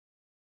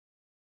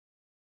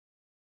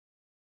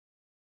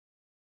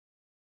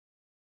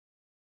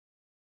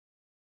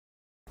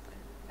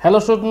Hello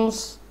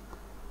students,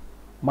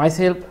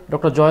 myself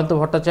Dr. Jayanta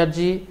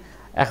Bhattacharjee.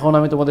 এখন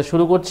আমি তোমাদের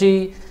শুরু করছি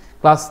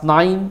class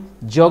 9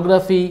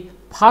 geography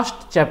first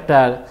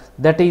chapter,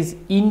 that is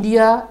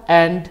India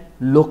and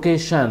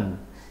location.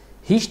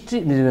 History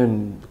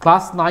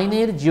class 9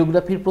 এর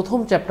জিওগ্রাফির প্রথম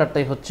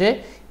চ্যাপ্টারটাই হচ্ছে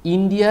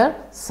ইন্ডিয়ার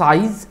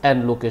সাইজ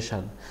অ্যান্ড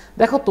লোকেশন।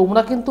 দেখো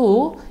তোমরা কিন্তু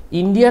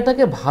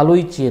ইন্ডিয়াটাকে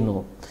ভালোই চেনো,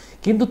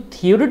 কিন্তু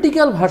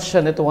থিওরিটিক্যাল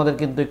ভার্সানে তোমাদের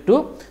কিন্তু একটু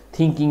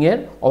থিঙ্কিংয়ের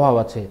অভাব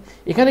আছে।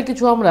 এখানে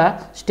কিছু আমরা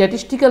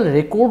স্ট্যাটিস্টিক্যাল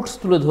রেকর্ডস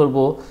তুলে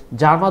ধরবো,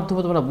 যার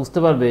মাধ্যমে তোমরা বুঝতে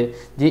পারবে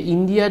যে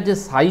ইন্ডিয়ার যে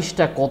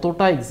সাইজটা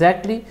কতটা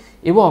এক্স্যাক্টলি,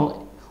 এবং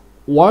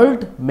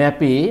ওয়ার্ল্ড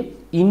ম্যাপে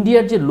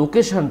ইন্ডিয়ার যে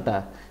লোকেশনটা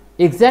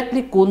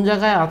এক্স্যাক্টলি কোন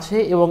জায়গায় আছে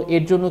এবং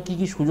এর জন্য কি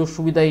কি সুযোগ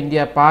সুবিধা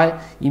ইন্ডিয়া পায়,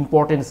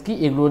 ইম্পর্টেন্স কি,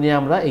 এগুলো নিয়ে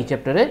আমরা এই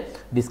চ্যাপ্টারে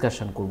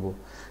ডিসকাশন করব।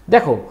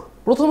 দেখো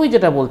প্রথমেই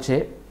যেটা বলছে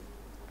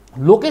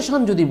লোকেশন,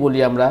 যদি বলি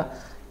আমরা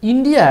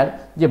ইন্ডিয়ার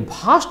যে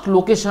ভাস্ট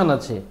লোকেশন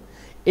আছে,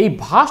 এই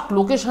ভাস্ট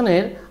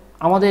লোকেশনের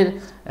আমাদের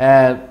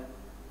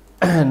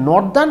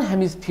নর্দার্ন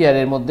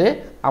হেমিস্ফিয়ারের মধ্যে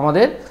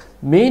আমাদের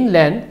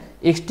মেইনল্যান্ড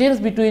এক্সটেন্স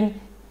বিটুইন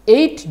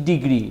 8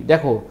 ডিগ্রি।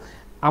 দেখো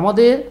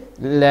আমাদের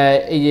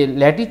এই যে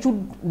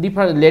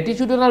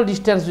ল্যাটিচিউডাল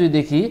ডিস্টেন্স যদি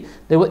দেখি,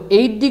 দেখো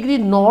 8 degree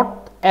north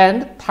and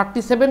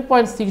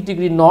 37.6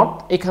 degree north,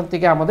 এখান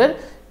থেকে আমাদের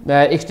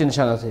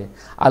এক্সটেনশন আছে।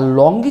 আর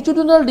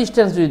লঙ্গিটিউডাল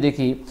ডিস্টেন্স যদি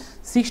দেখি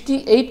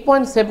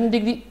 68.7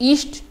 degree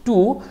east two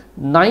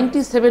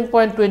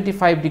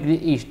 97.25 degree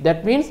east, that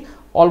means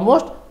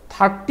almost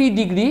 30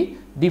 degree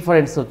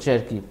difference হচ্ছে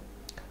আর কি,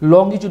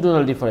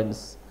 লঙ্গিটিউডাল ডিফারেন্স।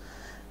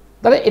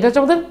 তাহলে এটা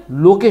হচ্ছে আমাদের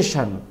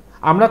লোকেশন,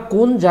 আমরা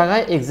কোন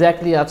জায়গায়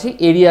এক্স্যাক্টলি আছি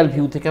এরিয়াল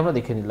ভিউ থেকে আমরা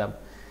দেখে নিলাম।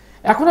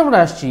 এখন আমরা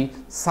আসছি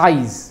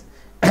সাইজ।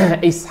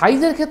 এই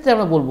সাইজের ক্ষেত্রে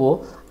আমরা বলবো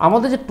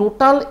আমাদের যে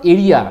টোটাল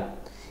এরিয়া,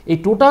 এই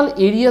টোটাল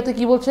এরিয়াতে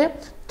কি বলছে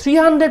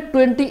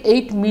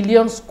 328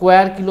 মিলিয়ন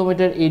স্কোয়ার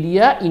কিলোমিটার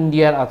এরিয়া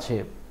ইন্ডিয়ার আছে।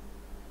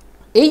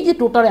 এই যে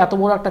টোটাল এত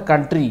বড় একটা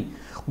কান্ট্রি,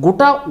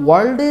 গোটা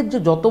ওয়ার্ল্ডের যে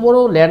যত বড়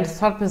ল্যান্ড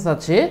সারফেস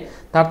আছে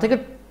তার থেকে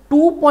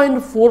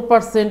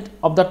 2.4%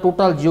 of the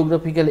total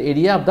geographical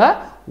area of the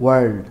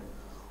world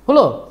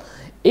হলো।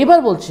 এবার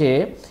বলছে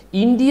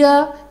India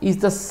is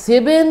the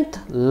 7th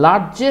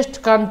largest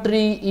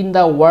country in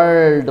the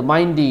world,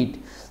 mind it,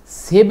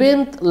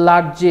 7th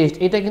largest,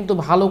 এটা কিন্তু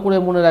ভালো করে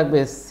মনে রাখবে,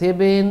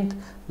 7th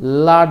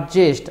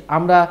লার্জেস্ট।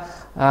 আমরা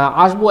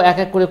আসবো এক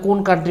এক করে কোন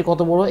কান্ট্রি কত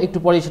বড়, একটু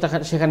পরে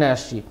সেখানে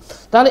আসছি।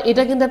 তাহলে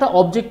এটা কিন্তু একটা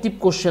অবজেক্টিভ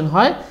কোশ্চেন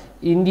হয়,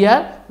 ইন্ডিয়ার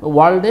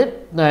ওয়ার্ল্ডের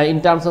ইন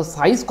টার্মস অফ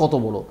সাইজ কত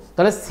বড়,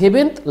 তাহলে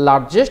 7th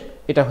লার্জেস্ট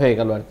এটা হয়ে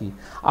গেল আর কি।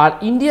 আর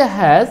India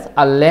has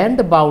a land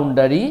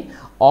boundary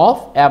of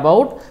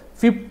about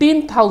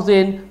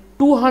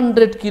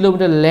 15,200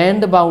 kilometer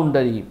land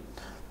boundary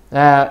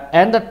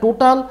and the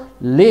total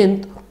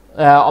length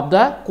of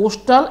the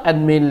coastal and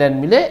mainland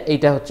মিলে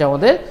এইটা হচ্ছে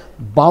আমাদের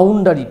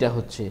বাউন্ডারিটা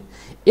হচ্ছে।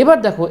 এবার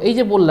দেখো এই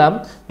যে বললাম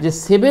যে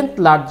 7th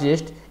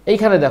লার্জেস্ট,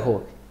 এইখানে দেখো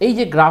এই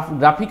যে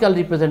গ্রাফিক্যাল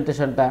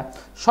রিপ্রেজেন্টেশনটা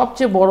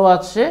সবচেয়ে বড়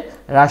আছে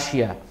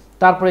রাশিয়া,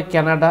 তারপরে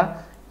Canada,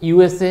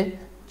 USA,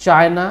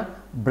 China,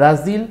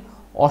 Brazil,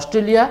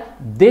 Australia,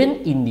 then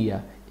India.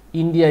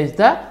 India is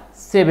the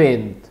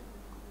 7th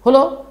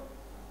হলো।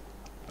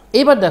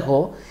 এবার দেখো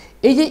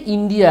এই যে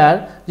ইন্ডিয়ার,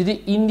 যদি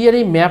ইন্ডিয়ার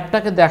এই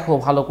ম্যাপটাকে দেখো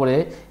ভালো করে,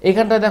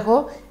 এখানটা দেখো,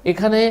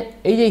 এখানে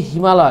এই যে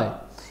হিমালয়,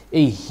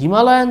 এই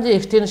হিমালয়ান যে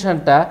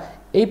এক্সটেনশনটা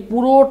এই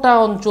পুরোটা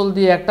অঞ্চল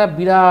দিয়ে একটা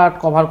বিরাট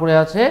কভার করে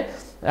আছে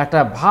একটা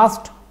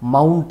ভাস্ট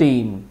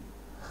মাউন্টেন,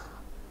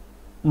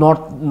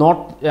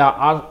 নর্থ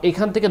আর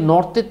এখান থেকে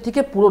নর্থের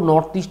থেকে পুরো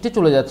নর্থ ইস্টে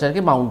চলে যাচ্ছে আর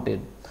কি মাউন্টেন।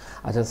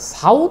 আচ্ছা,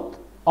 south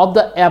of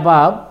the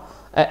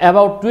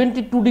about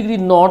 22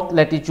 degree north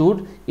latitude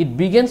it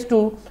begins to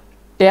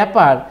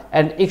taper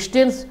and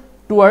extends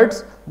towards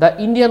the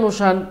Indian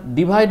Ocean,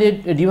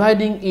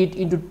 dividing it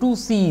into two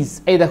seas.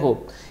 এই দেখো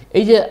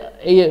এই যে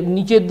এই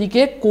নিচের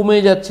দিকে কমে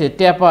যাচ্ছে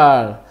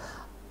ট্যাপার,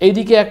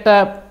 এইদিকে একটা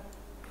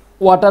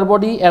ওয়াটার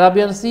বডি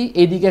অ্যারাবিয়ান সি,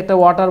 এইদিকে একটা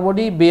ওয়াটার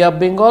বডি বে অফ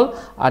বেঙ্গল,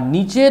 আর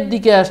নিচের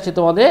দিকে আসছে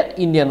তোমাদের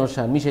ইন্ডিয়ান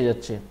ওশান, মিশে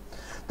যাচ্ছে।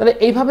 তাহলে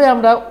এইভাবে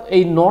আমরা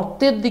এই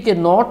নর্থের দিকে,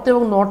 নর্থ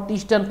এবং নর্থ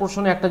ইস্টার্ন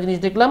পোর্শনে একটা জিনিস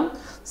দেখলাম,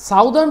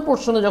 সাউদার্ন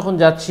পোর্শনে যখন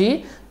যাচ্ছি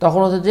তখন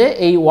হচ্ছে যে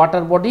এই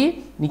ওয়াটার বডি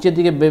নিচের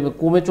দিকে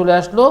কমে চলে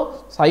আসলো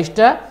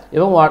সাইজটা,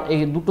 এবং এই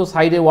দুটো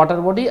সাইডে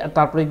ওয়াটার বডি, আর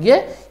তারপরে গিয়ে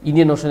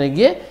ইন্ডিয়ান ওশানে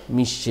গিয়ে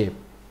মিশছে।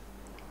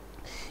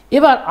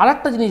 এবার আর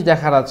একটা জিনিস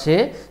দেখার আছে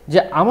যে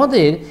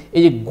আমাদের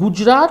এই যে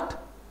গুজরাট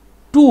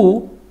টু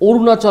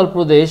অরুণাচল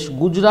প্রদেশ,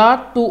 গুজরাট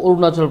টু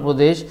অরুণাচল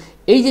প্রদেশ,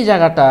 এই যে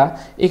জায়গাটা,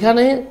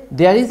 এখানে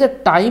there is a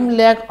time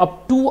lag of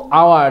 2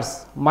 hours,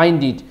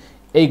 mind it.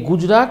 এই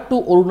গুজরাট টু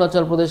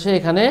অরুণাচল প্রদেশে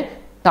এখানে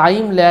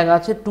টাইম ল্যাগ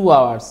আছে 2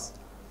 hours।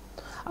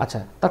 আচ্ছা,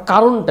 তার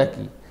কারণটা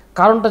কি,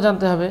 কারণটা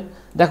জানতে হবে।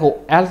 দেখো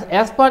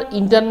as per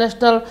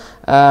international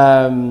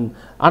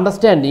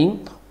understanding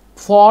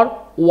for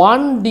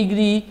 1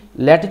 degree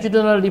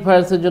ল্যাটিচিউডাল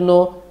ডিফারেন্সের জন্য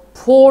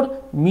 4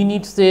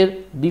 মিনিটসের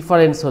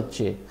ডিফারেন্স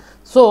হচ্ছে।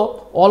 সো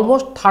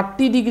অলমোস্ট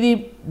 30 ডিগ্রির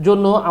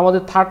জন্য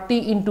আমাদের 30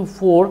 into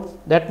 4,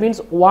 that means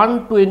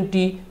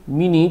 120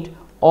 minute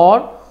or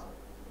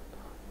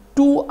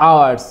 2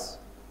 hours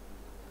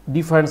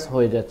difference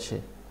হয়ে যাচ্ছে।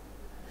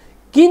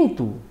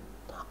 কিন্তু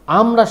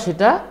আমরা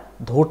সেটা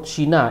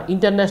ধরছি না,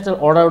 ইন্টারন্যাশনাল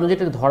অর্ডার অনুযায়ী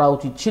এটাকে ধরা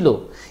উচিত ছিল,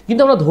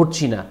 কিন্তু আমরা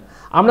ধরছি না।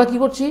 আমরা কি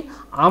করছি,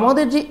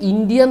 আমাদের যে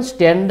ইন্ডিয়ান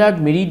স্ট্যান্ডার্ড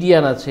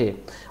মেরিডিয়ান আছে,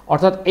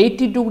 অর্থাৎ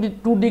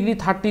 82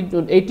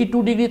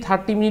 ডিগ্রি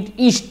 30 মিনিট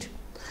ইস্ট,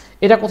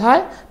 এটা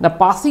কোথায় না,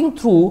 পাসিং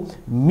থ্রু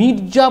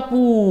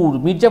মির্জাপুর।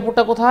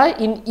 মির্জাপুরটা কোথায়,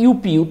 in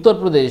UP,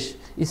 Uttar Pradesh,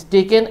 is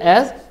taken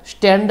as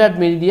standard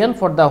Meridien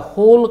for the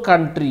whole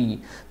country.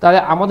 তাহলে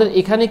আমাদের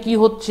এখানে কি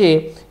হচ্ছে,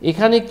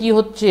 এখানে কি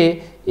হচ্ছে,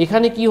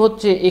 এখানে কি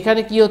হচ্ছে,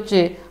 এখানে কি হচ্ছে,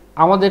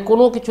 আমাদের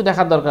কোনো কিছু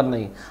দেখার দরকার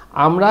নেই।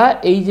 আমরা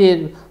এই যে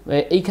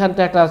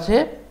এইখানটা একটা আছে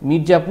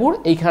মির্জাপুর,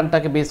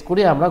 এইখানটাকে বেস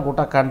করে আমরা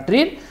গোটা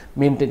কান্ট্রির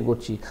মেনটেন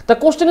করছি। The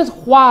question is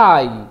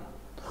why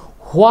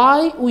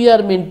we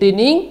are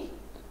maintaining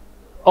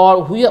or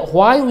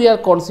why we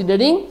are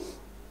considering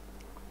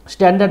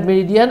standard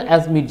meridian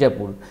as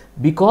Mirzapur,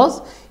 because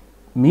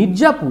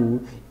Mirzapur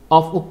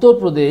of Uttar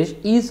Pradesh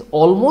is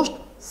almost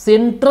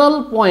central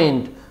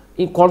point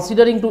in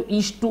considering to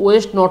east to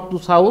west, north to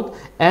south,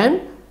 and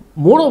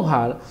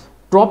moreover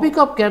Tropic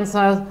of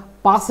Cancer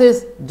passes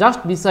just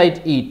beside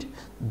it.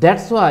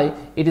 That's why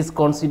it is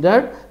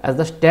considered as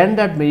the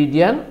standard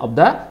meridian of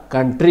the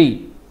country.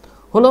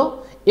 হলো,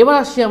 এবার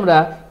আসছি আমরা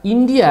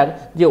ইন্ডিয়ার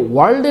যে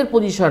ওয়ার্ল্ডের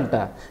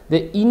পজিশনটা, যে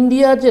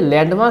ইন্ডিয়ার যে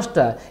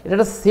ল্যান্ডমার্কটা, এটা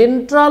একটা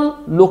সেন্ট্রাল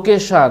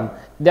লোকেশান।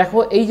 দেখো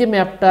এই যে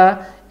ম্যাপটা,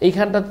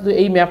 এইখানটা,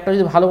 এই ম্যাপটা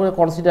যদি ভালো করে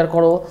কনসিডার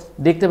করো,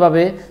 দেখতে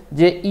পাবে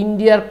যে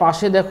ইন্ডিয়ার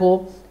পাশে দেখো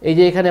এই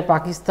যে এখানে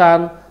পাকিস্তান,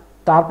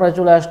 তারপরে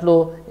চলে আসলো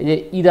এই যে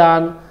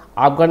Iran,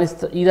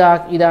 Afghanistan,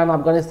 Iran,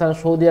 Afghanistan,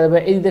 Saudi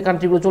Arabia, এই যে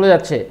কান্ট্রিগুলো চলে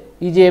যাচ্ছে,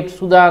 ইজিপ্ট,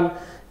 সুদান,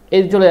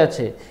 এই চলে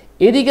যাচ্ছে।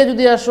 এদিকে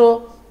যদি আসো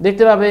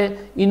দেখতে পাবে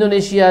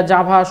ইন্দোনেশিয়া,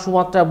 জাভা,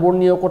 সুমাত্রা,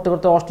 বর্নিও করতে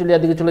করতে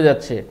অস্ট্রেলিয়ার দিকে চলে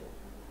যাচ্ছে,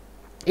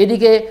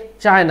 এদিকে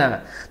চায়না।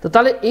 তো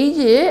তাহলে এই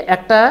যে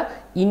একটা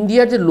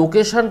ইন্ডিয়ার যে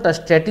লোকেশনটা,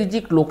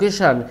 স্ট্র্যাটেজিক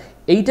লোকেশন,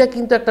 এইটা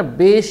কিন্তু একটা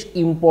বেশ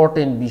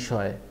ইম্পর্টেন্ট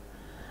বিষয়।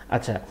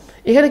 আচ্ছা,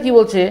 এখানে কি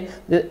বলছে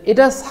যে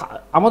এটা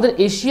আমাদের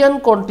এশিয়ান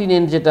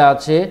কন্টিনেন্ট যেটা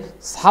আছে,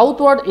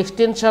 সাউথওয়ার্ড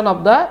এক্সটেনশন অফ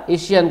দ্য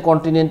এশিয়ান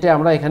কন্টিনেন্টে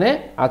আমরা এখানে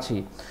আছি।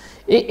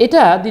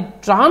 এটা দি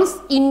ট্রান্স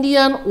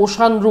ইন্ডিয়ান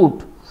ওশান রুট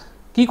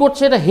কি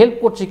করছে, এটা হেল্প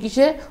করছে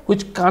কিসে,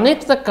 which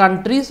connects the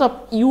countries of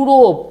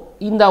Europe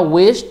in the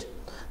West,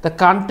 the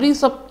countries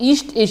of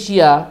east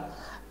Asia,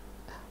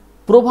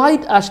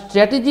 provide a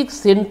strategic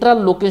central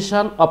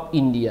location of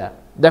India.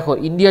 দেখো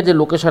ইন্ডিয়ার যে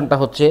লোকেশনটা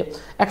হচ্ছে,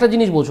 একটা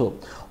জিনিস বোঝো,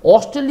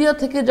 অস্ট্রেলিয়া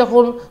থেকে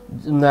যখন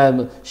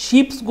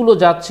শিপসগুলো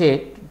যাচ্ছে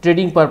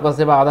ট্রেডিং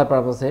পারপাসে বা আদার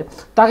পারপাসে,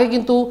 তাকে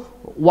কিন্তু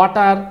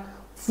ওয়াটার,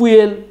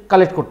 ফুয়েল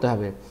কালেক্ট করতে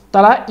হবে।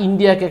 তারা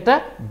ইন্ডিয়াকে একটা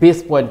বেস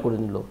পয়েন্ট করে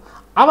নিল,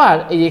 আবার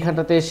এই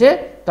এখানটাতে এসে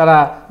তারা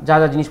যা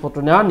যা জিনিসপত্র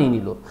নেওয়া নিয়ে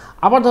নিল।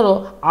 আবার ধরো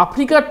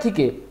আফ্রিকার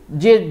থেকে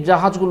যে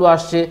জাহাজগুলো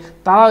আসছে,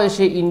 তারাও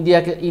এসে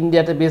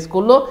ইন্ডিয়াতে বেস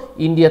করলো,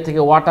 ইন্ডিয়া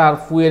থেকে ওয়াটার,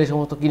 ফুয়েল, এই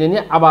সমস্ত কিনে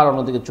নিয়ে আবার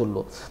অন্যদিকে চললো।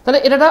 তাহলে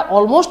এটা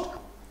অলমোস্ট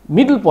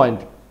মিডল পয়েন্ট।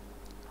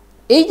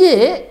 এই যে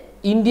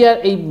ইন্ডিয়ার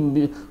এই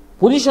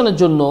পজিশনের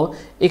জন্য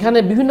এখানে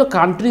বিভিন্ন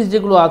কান্ট্রিজ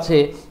যেগুলো আছে,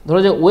 ধরো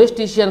যে ওয়েস্ট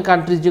এশিয়ান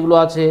কান্ট্রিজ যেগুলো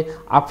আছে,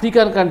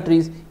 African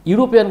countries,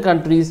 European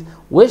countries,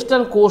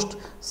 western coast,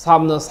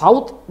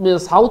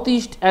 south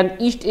east and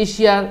east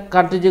এশিয়ার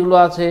কান্ট্রি যেগুলো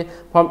আছে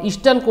ফ্রম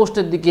ইস্টার্ন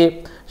কোস্টের দিকে,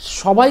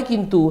 সবাই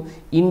কিন্তু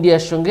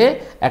ইন্ডিয়ার সঙ্গে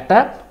একটা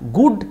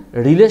গুড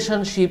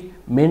রিলেশনশিপ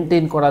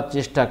মেনটেন করার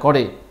চেষ্টা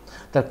করে।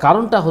 তার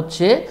কারণটা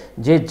হচ্ছে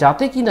যে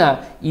যাতে কিনা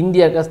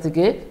ইন্ডিয়ার কাছ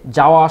থেকে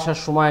যাওয়া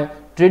আসার সময়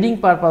ট্রেডিং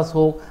পারপাস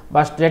হোক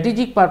বা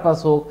স্ট্র্যাটেজিক পারপাস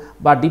হোক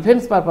বা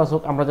ডিফেন্স পারপাস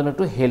হোক, আমরা যেন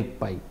একটু হেল্প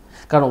পাই।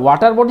 কারণ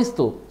ওয়াটার বডিজ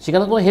তো,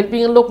 সেখানে কোনো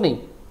হেল্পিংয়ের লোক নেই।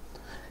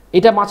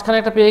 এটা মাঝখানে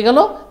একটা পেয়ে গেল,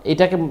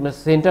 এটাকে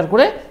সেন্টার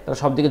করে তারা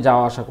সব দিকে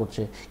যাওয়া আসা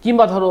করছে।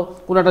 কিংবা ধরো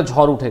কোনো একটা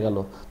ঝড় উঠে গেল,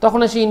 তখন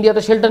এসে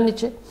ইন্ডিয়াতে শেল্টার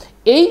নিচ্ছে।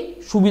 এই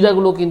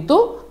সুবিধাগুলো কিন্তু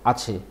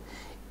আছে।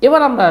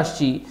 এবার আমরা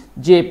আসছি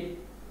যে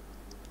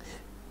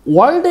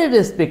ওয়ার্ল্ডের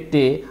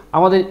রেসপেক্টে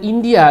আমাদের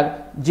ইন্ডিয়ার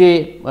যে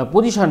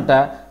পজিশনটা,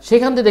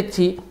 সেখান থেকে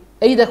দেখছি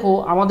এই দেখো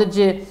আমাদের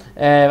যে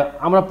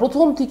আমরা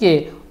প্রথম থেকে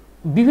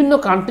বিভিন্ন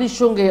কান্ট্রির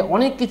সঙ্গে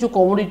অনেক কিছু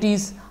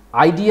কমোডিটিস,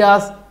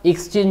 আইডিয়াস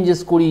এক্সচেঞ্জেস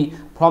করি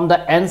ফ্রম দ্য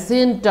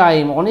অ্যানসিয়েন্ট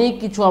টাইম। অনেক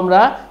কিছু আমরা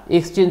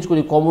এক্সচেঞ্জ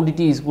করি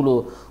কমোডিটিসগুলো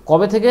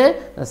কবে থেকে,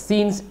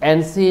 সিন্স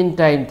অ্যানসিয়েন্ট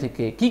টাইম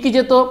থেকে। কী কী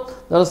যেত,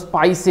 ধরো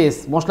স্পাইসেস,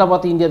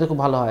 মশলাপাতি ইন্ডিয়াতে খুব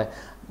ভালো হয়,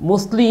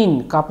 মসলিন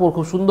কাপড়,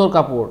 খুব সুন্দর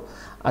কাপড়।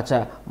 আচ্ছা,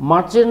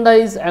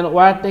 merchandise and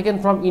were taken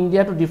from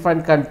India two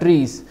different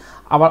countries.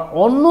 আবার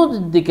অন্য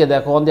দিকে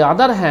দেখো, on the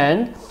other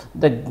hand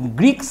the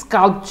Greek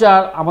sculpture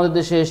আমাদের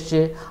দেশে এসছে,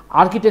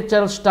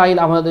 আর্কিটেকচারাল স্টাইল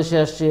আমাদের দেশে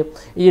আসছে।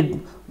 এই যে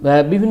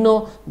বিভিন্ন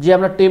যে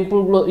আমরা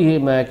টেম্পলগুলো,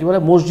 কী বলে,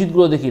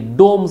 মসজিদগুলো দেখি,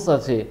 ডোমস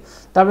আছে,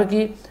 তারপরে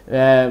কি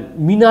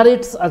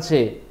মিনারেটস আছে,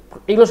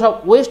 এগুলো সব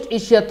ওয়েস্ট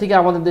এশিয়ার থেকে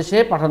আমাদের দেশে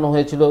পাঠানো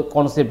হয়েছিল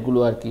কনসেপ্টগুলো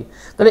আর কি।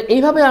 তাহলে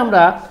এইভাবে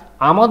আমরা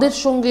আমাদের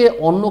সঙ্গে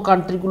অন্য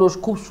কান্ট্রিগুলোর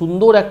খুব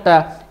সুন্দর একটা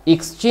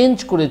এক্সচেঞ্জ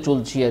করে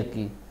চলছি আর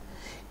কি।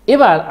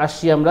 এবার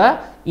আসছি আমরা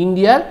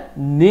ইন্ডিয়ার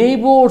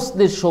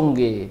নেইবার্সদের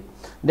সঙ্গে।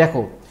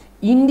 দেখো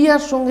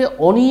ইন্ডিয়ার সঙ্গে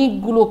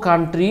অনেকগুলো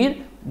কান্ট্রির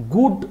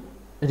গুড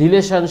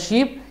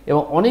রিলেশনশিপ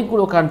এবং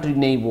অনেকগুলো কান্ট্রির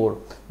নেইবার।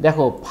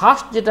 দেখো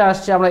ফার্স্ট যেটা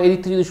আসছে, আমরা এদিক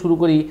থেকে যদি শুরু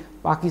করি,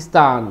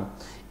 পাকিস্তান।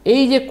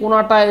 এই যে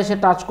কোনাটায় এসে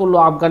টাচ করলো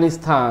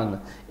আফগানিস্তান,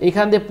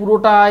 এখান দিয়ে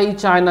পুরোটাই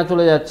চায়না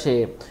চলে যাচ্ছে,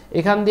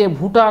 এখান দিয়ে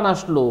ভুটান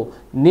আসলো,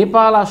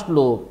 নেপাল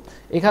আসলো,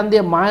 এখান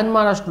দিয়ে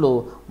মায়ানমার আসলো,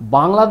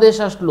 বাংলাদেশ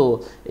আসলো,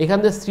 এখান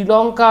দিয়ে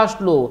শ্রীলঙ্কা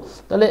আসলো,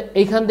 তাহলে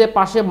এইখান দিয়ে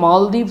পাশে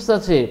মালদ্বীপস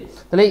আছে,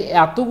 তাহলে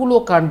এতগুলো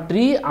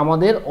কান্ট্রি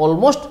আমাদের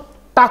অলমোস্ট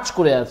টাচ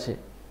করে আছে।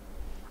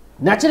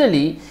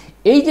 ন্যাচারালি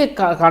এই যে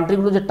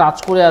কান্ট্রিগুলো যে টাচ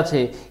করে আছে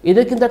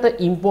এদের কিন্তু একটা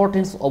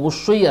ইম্পর্টেন্স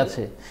অবশ্যই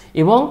আছে,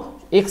 এবং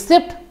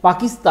এক্সেপ্ট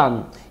পাকিস্তান,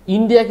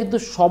 ইন্ডিয়া কিন্তু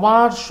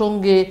সবার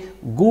সঙ্গে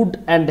good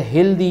and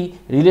healthy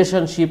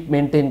relationship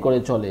maintain করে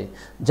চলে,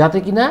 যাতে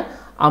কিনা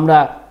আমরা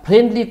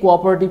ফ্রেন্ডলি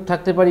কোঅপারেটিভ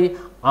থাকতে পারি।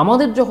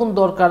 আমাদের যখন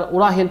দরকার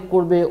ওরা হেল্প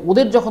করবে,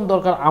 ওদের যখন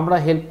দরকার আমরা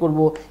হেল্প করব,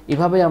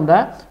 এভাবে আমরা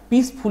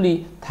পিসফুলি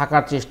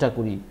থাকার চেষ্টা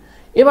করি।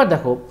 এবার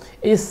দেখো,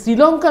 এই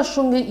শ্রীলঙ্কার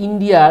সঙ্গে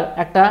ইন্ডিয়ার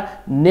একটা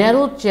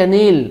ন্যারো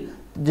চ্যানেল,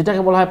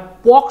 যেটাকে বলা হয়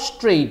পক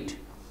স্ট্রেইট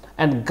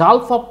অ্যান্ড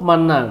গালফ অফ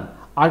মান্নার,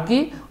 আর কি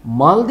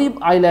মালদ্বীপ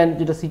আইল্যান্ড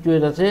যেটা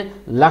সিচুয়েট আছে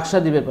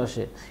লাক্ষাদ্বীপের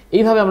পাশে,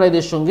 এইভাবে আমরা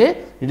এদের সঙ্গে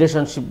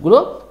রিলেশনশিপগুলো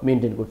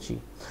মেনটেন করছি।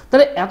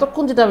 তাহলে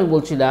এতক্ষণ যেটা আমি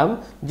বলছিলাম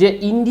যে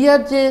ইন্ডিয়ার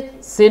যে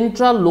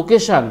সেন্ট্রাল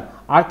লোকেশান,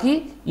 আর কি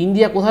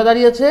ইন্ডিয়া কোথায়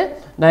দাঁড়িয়ে আছে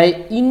না,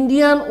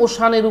 ইন্ডিয়ান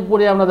ওশানের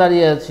উপরে আমরা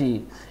দাঁড়িয়ে আছি।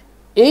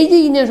 এই যে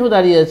ইন্ডিয়ান ওশানে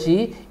দাঁড়িয়ে আছি,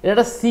 এর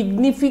একটা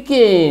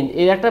সিগনিফিকেন্ট,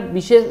 এর একটা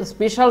বিশেষ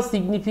স্পেশাল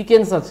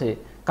সিগনিফিকেন্স আছে।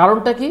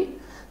 কারণটা কি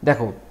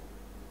দেখো,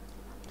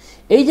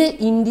 এই যে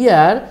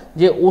ইন্ডিয়ার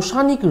যে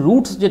ওশানিক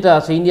রুটস যেটা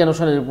আছে ইন্ডিয়ান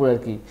ওশানের উপরে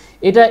আর কি,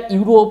 এটা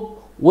ইউরোপ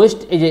ওয়েস্ট,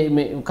 এই যে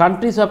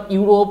countries of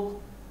Europe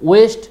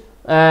West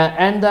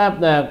and the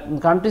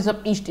countries of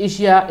east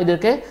Asia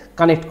এদেরকে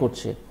কানেক্ট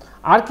করছে।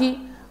 আর কি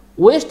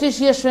ওয়েস্ট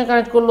এশিয়ার সঙ্গে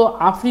কানেক্ট করলো,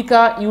 আফ্রিকা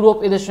ইউরোপ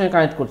এদের সঙ্গে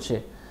কানেক্ট করছে।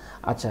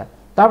 আচ্ছা,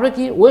 তারপরে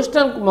কি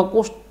ওয়েস্টার্ন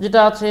কোস্ট যেটা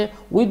আছে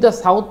with the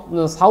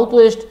south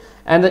West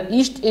and the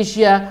east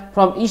Asia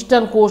from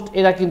eastern coast,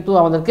 এরা কিন্তু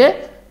আমাদেরকে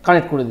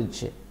কানেক্ট করে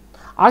দিচ্ছে।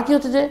 আর কি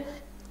হচ্ছে যে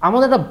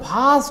আমাদের একটা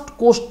ভাস্ট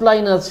কোস্ট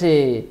লাইন আছে,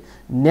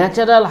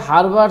 ন্যাচারাল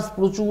হারবার্স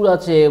প্রচুর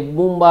আছে,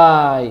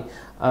 মুম্বাই,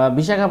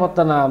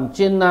 বিশাখাপত্তনম,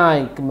 চেন্নাই,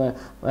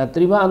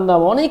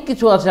 ত্রিবান্দ্রম, অনেক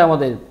কিছু আছে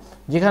আমাদের,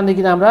 যেখান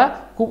থেকে আমরা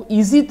খুব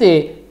ইজিতে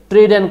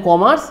trade and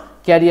commerce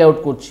carry out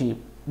করছি।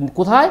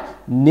 কোথায়?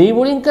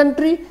 Neighbouring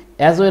country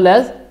as well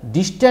as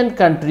distant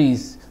countries,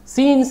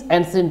 since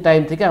ancient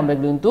time থেকে আমরা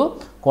এগুলো কিন্তু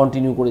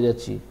কন্টিনিউ করে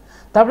যাচ্ছি।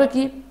 তারপরে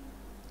কি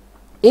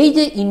এই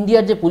যে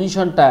ইন্ডিয়ার যে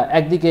পজিশনটা,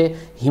 একদিকে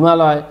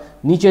হিমালয়,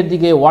 নিচের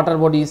দিকে ওয়াটার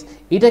বডিজ,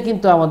 এটা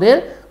কিন্তু আমাদের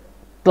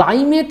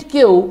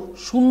ক্লাইমেটকেও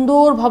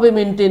সুন্দরভাবে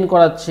মেনটেন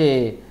করাচ্ছে।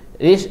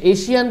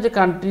 এশিয়ান যে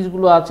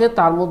কান্ট্রিজগুলো আছে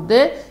তার মধ্যে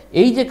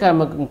এই যে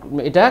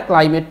এটা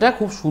ক্লাইমেটটা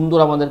খুব সুন্দর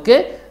আমাদেরকে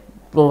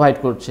প্রোভাইড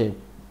করছে।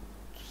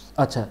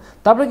 আচ্ছা,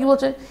 তারপরে কি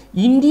বলছে,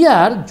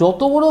 ইন্ডিয়ার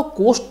যত বড়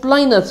কোস্ট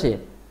লাইন আছে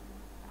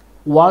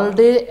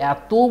ওয়ার্ল্ডে,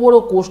 এত বড়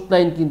কোস্ট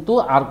লাইন কিন্তু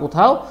আর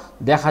কোথাও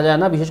দেখা যায়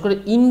না, বিশেষ করে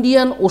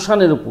ইন্ডিয়ান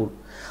ওশানের উপর।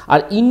 আর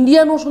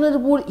ইন্ডিয়ান ওশানের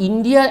উপর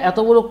ইন্ডিয়ার এত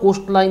বড়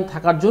কোস্ট লাইন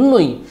থাকার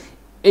জন্যই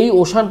এই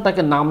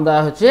ওশানটাকে নাম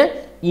দেওয়া হয়েছে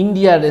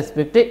ইন্ডিয়ার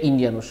রেসপেক্টে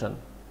ইন্ডিয়ান ওশান।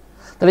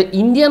 তাহলে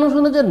ইন্ডিয়ান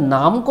ওশানের যে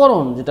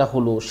নামকরণ যেটা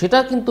হলো সেটা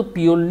কিন্তু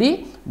পিওরলি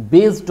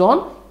বেসড অন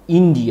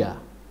ইন্ডিয়া।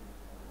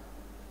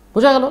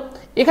 বোঝা গেল?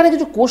 এখানে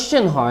কিছু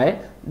কোশ্চেন হয়,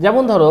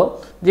 যেমন ধরো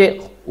যে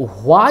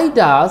why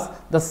does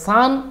the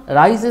sun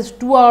rises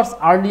 2 hours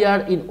earlier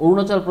in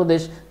Arunachal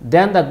Pradesh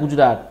than the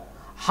Gujarat,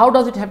 how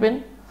does it happen?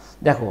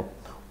 দেখো,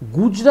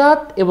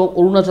 গুজরাট এবং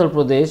অরুণাচল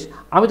প্রদেশ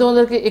আমি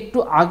তোমাদেরকে একটু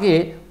আগে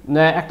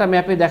একটা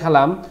ম্যাপে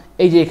দেখালাম।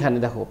 এই যে এখানে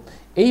দেখো,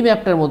 এই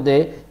ম্যাপটার মধ্যে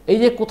এই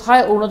যে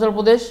কোথায় অরুণাচল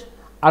প্রদেশ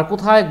আর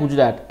কোথায়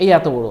গুজরাট, এই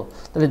এত বড়।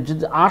 তাহলে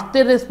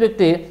আর্থের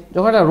রেসপেক্টে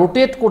যখন এটা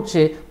রোটেট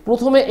করছে,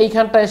 প্রথমে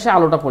এইখানটা এসে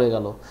আলোটা পড়ে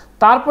গেল,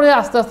 তারপরে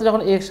আস্তে আস্তে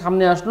যখন এর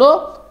সামনে আসলো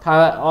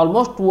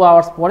অলমোস্ট 2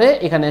 hours পরে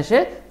এখানে এসে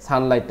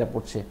সানলাইটটা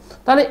পড়ছে।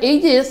 তাহলে এই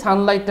যে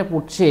সানলাইটটা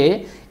পড়ছে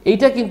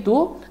এইটা কিন্তু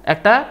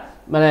একটা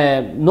মানে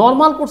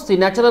নর্মাল কোর্সেই,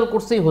 ন্যাচারাল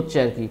কোর্সেই হচ্ছে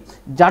আর কি,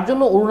 যার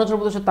জন্য অরুণাচল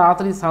প্রদেশে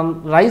তাড়াতাড়ি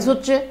সানরাইজ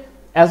হচ্ছে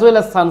অ্যাজ ওয়েল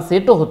অ্যাজ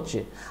সানসেটও হচ্ছে।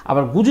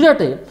 আবার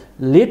গুজরাটে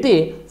লেটে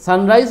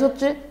সানরাইজ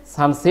হচ্ছে,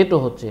 সানসেটও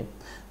হচ্ছে।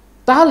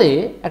 তাহলে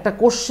একটা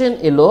কোশ্চেন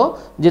এলো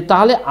যে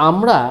তাহলে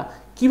আমরা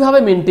কিভাবে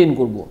মেনটেন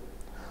করব?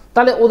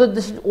 তাহলে ওদের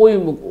দেশে ওই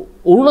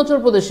অরুণাচল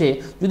প্রদেশে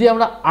যদি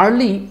আমরা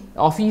আর্লি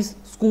অফিস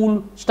স্কুল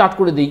স্টার্ট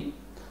করে দিই,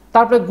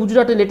 তারপরে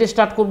গুজরাটে লেটে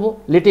স্টার্ট করব,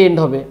 লেটে এন্ড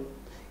হবে,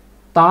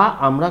 তা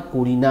আমরা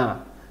করি না।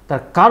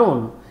 তার কারণ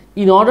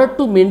in order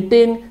to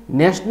maintain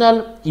national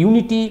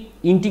unity,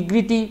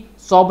 integrity,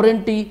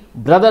 sovereignty,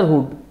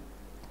 Brotherhood,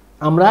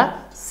 আমরা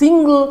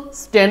সিঙ্গল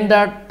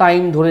স্ট্যান্ডার্ড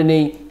টাইম ধরে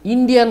নেই,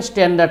 ইন্ডিয়ান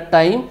স্ট্যান্ডার্ড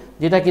টাইম,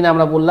 যেটা কিনা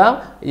আমরা বললাম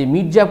এই যে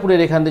মির্জাপুরের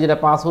এখান থেকে যেটা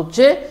পাস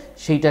হচ্ছে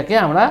সেইটাকে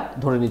আমরা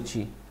ধরে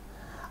নিচ্ছি।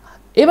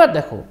 এবার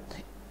দেখো,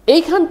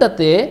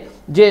 এইখানটাতে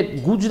যে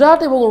গুজরাট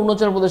এবং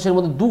অরুণাচল প্রদেশের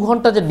মধ্যে 2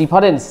 ঘন্টা যে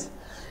ডিফারেন্স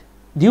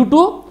ডিউ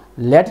টু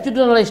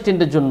ল্যাটিটিউডনাল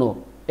এক্সটেন্টের জন্য,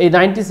 এই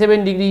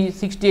 97 ডিগ্রি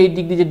 68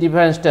 ডিগ্রি যে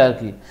ডিফারেন্সটা আর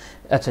কি,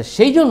 আচ্ছা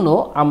সেই জন্য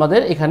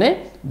আমাদের এখানে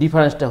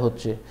ডিফারেন্সটা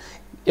হচ্ছে।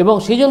 এবং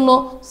সেই জন্য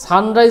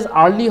সানরাইজ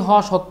আর্লি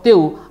হওয়া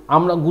সত্ত্বেও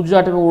আমরা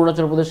গুজরাট এবং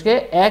অরুণাচল প্রদেশকে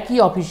একই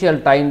অফিসিয়াল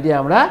টাইম দিয়ে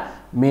আমরা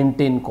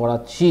মেনটেন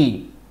করাচ্ছি।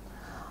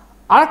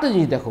 আর একটা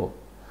জিনিস দেখো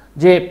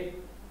যে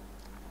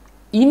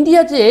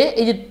ইন্ডিয়া যে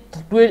এই যে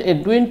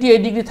 28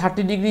 degree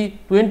 30 degree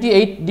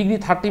 28 degree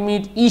 30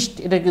 minute east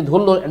এটাকে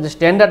ধরলো অ্যাজ এ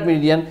স্ট্যান্ডার্ড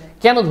মেরিডিয়ান,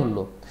 কেন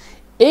ধরলো?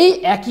 এই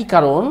একই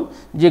কারণ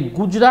যে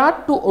গুজরাট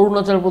টু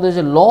অরুণাচল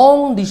প্রদেশে long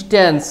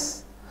distance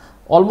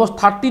almost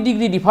 30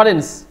 degree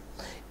difference,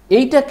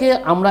 এইটাকে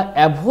আমরা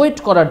অ্যাভয়েড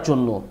করার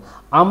জন্য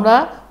আমরা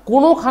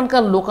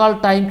কোনোখানকার লোকাল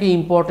টাইমকে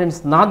ইম্পর্টেন্স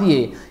না দিয়ে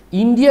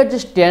ইন্ডিয়ার যে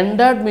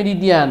স্ট্যান্ডার্ড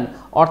মেরিডিয়ান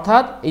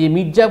অর্থাৎ এই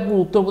মির্জাপুর,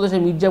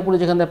 উত্তরপ্রদেশের মির্জাপুরে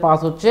যেখানে পাস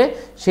হচ্ছে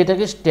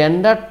সেটাকে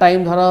স্ট্যান্ডার্ড টাইম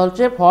ধরা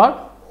হচ্ছে ফর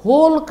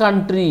হোল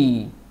কান্ট্রি।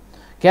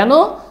 কেন?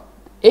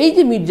 এই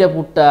যে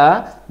মির্জাপুরটা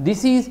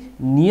this is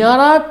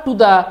নিয়ারার to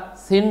the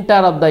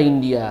centre of the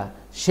India,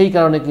 সেই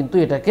কারণে কিন্তু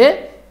এটাকে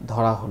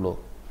ধরা হলো।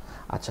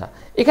 আচ্ছা,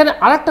 এখানে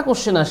আরেকটা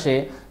কোশ্চেন আসে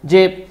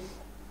যে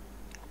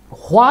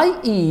why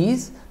is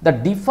the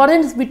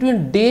difference between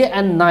day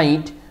and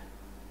night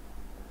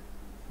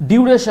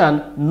duration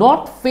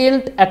not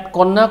felt at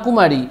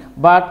Kanyakumari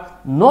but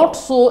not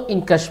so in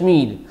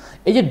Kashmir.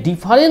 এই যে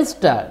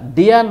ডিফারেন্সটা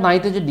ডে আর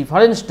নাইটের যে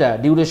ডিফারেন্সটা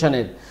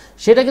ডিউরেশনের,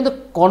 সেটা কিন্তু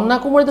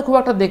কন্যাকুমারীতে খুব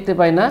একটা দেখতে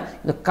পাই না,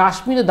 কিন্তু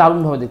কাশ্মীরে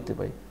দারুণভাবে দেখতে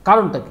পাই।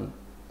 কারণটা কি?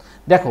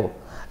 দেখো,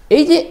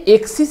 এই যে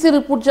এক্সিসের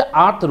উপর যে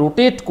আর্থ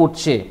রোটেট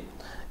করছে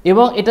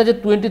এবং এটা যে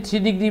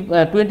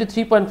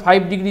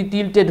 23.5 ডিগ্রি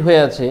টিল্টেড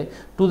হয়ে আছে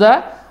to the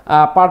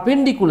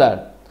perpendicular,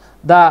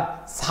 the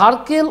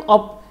circle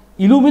of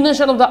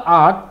illumination of the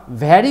earth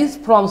varies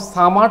from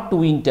summer to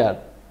winter.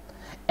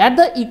 At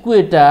the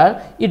equator,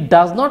 it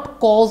does not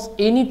cause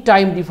any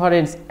time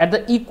difference. At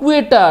the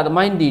equator,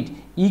 mind it,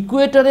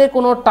 equator e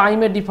kono time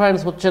er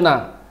difference hocche na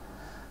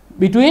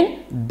between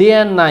day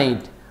and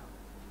night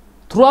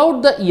throughout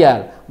the year,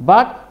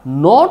 but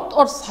north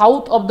or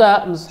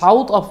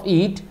south of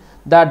it,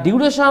 the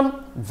duration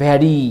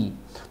vary.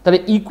 তাহলে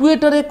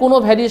ইকুয়েটরে কোনো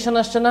variation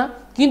আসছে না,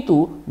 কিন্তু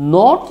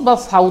north বা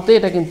সাউথে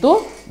এটা কিন্তু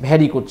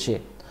vary করছে।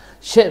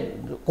 সে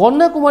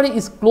Kanyakumari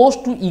is close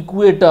two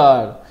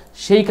Ecuador,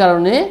 সেই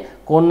কারণে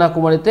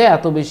কন্যাকুমারীতে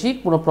এত বেশি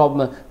কোনো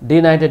প্রবলেম ডে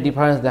নাইটের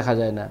ডিফারেন্স দেখা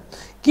যায় না।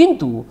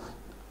 কিন্তু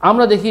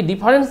আমরা দেখি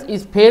difference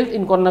is felt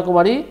in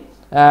Kanyakumari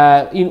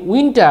in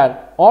winter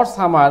or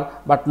summer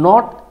but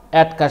not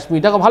at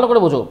Kashmir. দেখো ভালো করে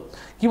বোঝো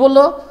কি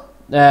বললো,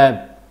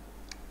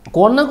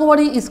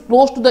 Kanyakumari is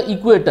close to the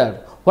Ecuador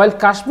while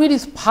Kashmir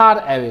is far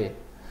away.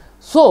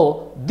 So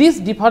this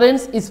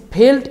difference is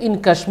felt in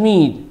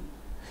Kashmir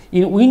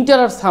in winter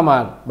or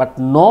summer but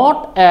not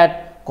at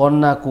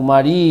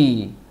Kanyakumari.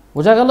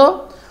 বোঝা গেল?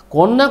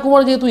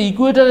 কন্যাকুমারী যেহেতু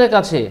ইকুয়েটরের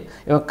কাছে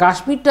এবং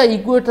কাশ্মীরটা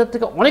ইকুয়েটর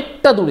থেকে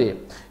অনেকটা দূরে,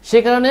 সে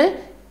কারণে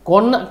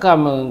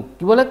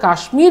কি বলে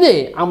কাশ্মীরে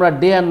আমরা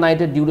ডে আর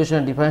নাইটের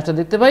ডিউরেশনের ডিফারেন্সটা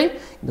দেখতে পাই,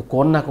 কিন্তু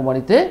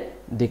কন্যাকুমারীতে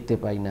দেখতে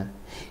পাই না।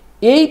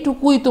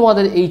 এইটুকুই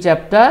তোমাদের এই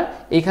চ্যাপ্টার,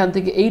 এখান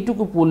থেকে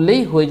এইটুকু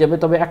পড়লেই হয়ে যাবে।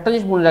 তবে একটা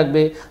জিনিস মনে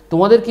রাখবে,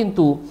 তোমাদের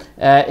কিন্তু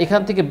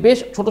এখান থেকে বেশ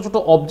ছোট ছোট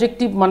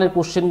অবজেক্টিভ মানের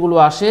কোশ্চেনগুলো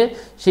আসে,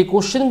 সেই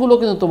কোশ্চেনগুলো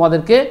কিন্তু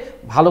তোমাদেরকে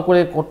ভালো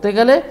করে করতে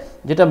গেলে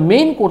যেটা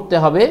মেইন করতে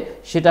হবে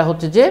সেটা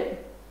হচ্ছে যে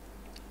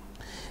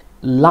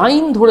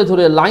লাইন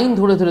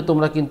ধরে ধরে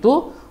তোমরা কিন্তু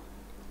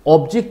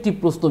অবজেক্টিভ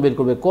প্রশ্ন বের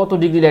করবে। কত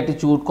ডিগ্রি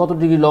ল্যাটিটিউড, কত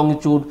ডিগ্রি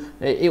লংটিটিউড,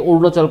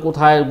 অরুণাচল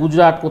কোথায়,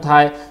 গুজরাট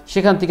কোথায়,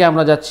 সেখান থেকে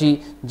আমরা যাচ্ছি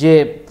যে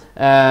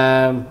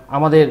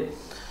আমাদের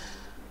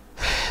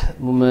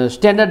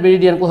স্ট্যান্ডার্ড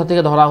মেরিডিয়ান কোথা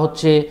থেকে ধরা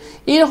হচ্ছে।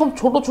 এইরকম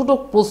ছোট ছোট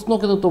প্রশ্ন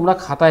কিন্তু তোমরা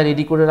খাতায়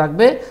রেডি করে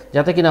রাখবে,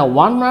 যাতে কিনা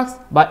 1 মার্কস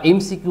বা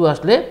এমসিকিউ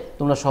আসলে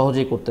তোমরা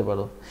সহজেই করতে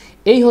পারো।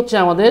 এই হচ্ছে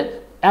আমাদের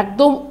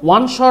একদম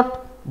one shot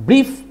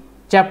brief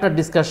chapter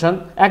discussion,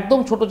 একদম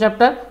ছোট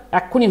চ্যাপ্টার,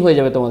 এক্ষুনি হয়ে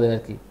যাবে তোমাদের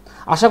আর কি।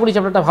 আশা করি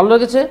চ্যাপ্টারটা ভালো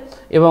লেগেছে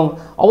এবং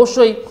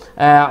অবশ্যই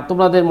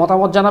তোমাদের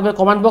মতামত জানাবে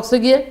কমেন্ট বক্সে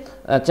গিয়ে।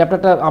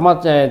 চ্যাপ্টারটা আমার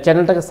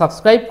চ্যানেলটাকে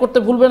সাবস্ক্রাইব করতে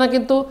ভুলবে না,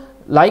 কিন্তু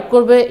লাইক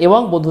করবে এবং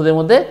বন্ধুদের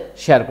মধ্যে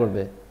শেয়ার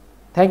করবে।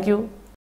 Thank you.